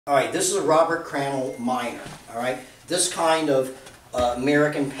All right, this is a Robert Crannell Minor. All right, this kind of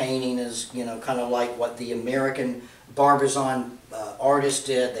American painting is, kind of like what the American Barbizon artists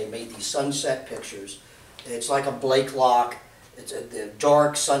did. They made these sunset pictures. It's like a Blake Lock. It's a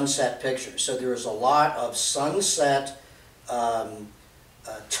dark sunset picture. So there's a lot of sunset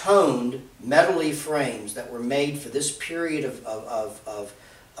toned metal-y frames that were made for this period of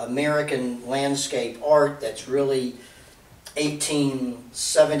American landscape art that's really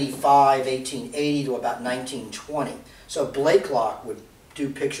 1875, 1880 to about 1920. So Blake Lock would do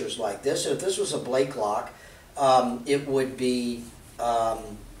pictures like this. So if this was a Blake Lock, it would be a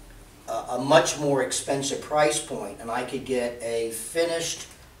much more expensive price point, and I could get a finished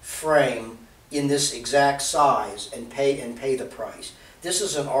frame in this exact size and pay the price. This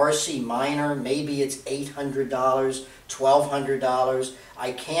is an RC Minor. Maybe it's $800, $1,200.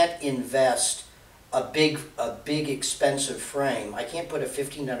 I can't invest a big expensive frame. I can't put a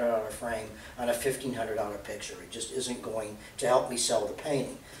 $1,500 frame on a $1,500 picture. It just isn't going to help me sell the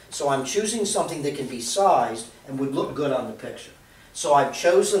painting. So I'm choosing something that can be sized and would look good on the picture. So I've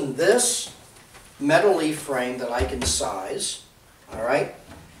chosen this metal leaf frame that I can size. All right.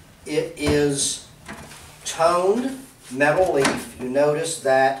 It is toned metal leaf. You notice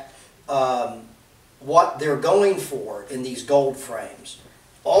that what they're going for in these gold frames.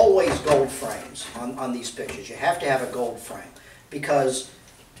 Always gold frames on these pictures. You have to have a gold frame because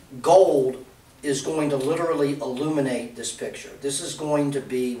gold is going to literally illuminate this picture. This is going to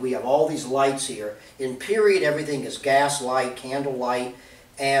be, we have all these lights here. In period, everything is gas light, candle light,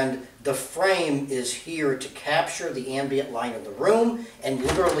 and the frame is here to capture the ambient light of the room and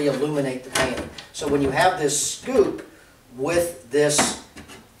literally illuminate the painting. So when you have this scoop with this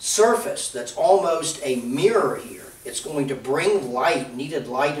surface that's almost a mirror here, it's going to bring light, needed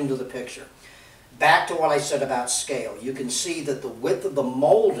light, into the picture. Back to what I said about scale. You can see that the width of the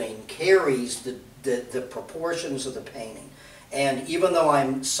molding carries the proportions of the painting. And even though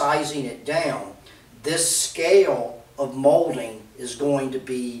I'm sizing it down, this scale of molding is going to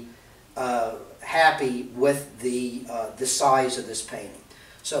be happy with the size of this painting.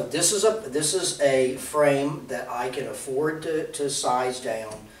 So this is a frame that I can afford to size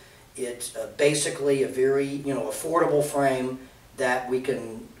down. It's basically a very affordable frame that we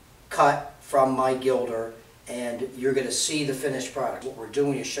can cut from my gilder, and you're going to see the finished product. What we're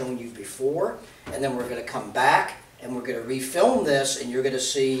doing is showing you before, and then we're going to come back and we're going to refilm this, and you're going to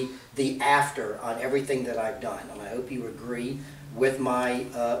see the after on everything that I've done. And I hope you agree with my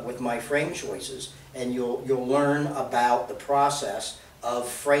frame choices, and you'll learn about the process of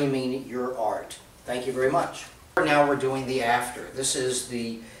framing your art. Thank you very much. Now we're doing the after. This is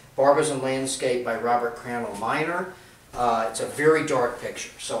the Barbizon Landscape by Robert Crannell Minor. It's a very dark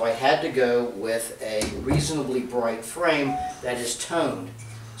picture, so I had to go with a reasonably bright frame that is toned.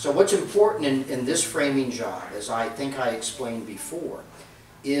 So what's important in this framing job, as I think I explained before,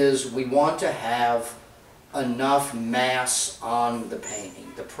 is we want to have enough mass on the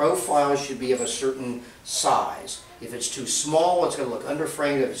painting. The profile should be of a certain size. If it's too small, it's going to look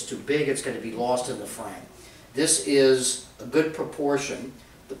underframed. If it's too big, it's going to be lost in the frame. This is a good proportion.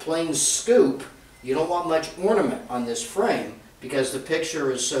 The plain scoop, you don't want much ornament on this frame because the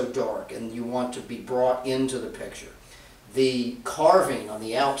picture is so dark and you want to be brought into the picture. The carving on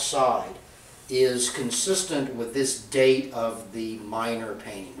the outside is consistent with this date of the Minor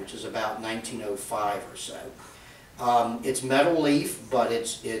painting, which is about 1905 or so. It's metal leaf, but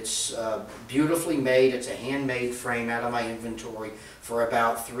it's beautifully made. It's a handmade frame out of my inventory for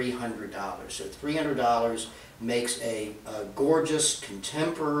about $300. So $300 makes a gorgeous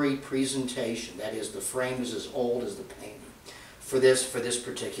contemporary presentation. That is, the frame is as old as the painting for this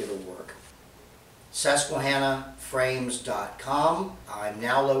particular work. SusquehannaFrames.com. I'm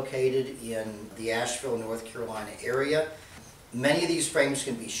now located in the Asheville, North Carolina area. Many of these frames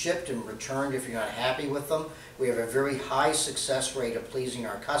can be shipped and returned if you're not happy with them. We have a very high success rate of pleasing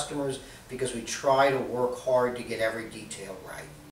our customers because we try to work hard to get every detail right.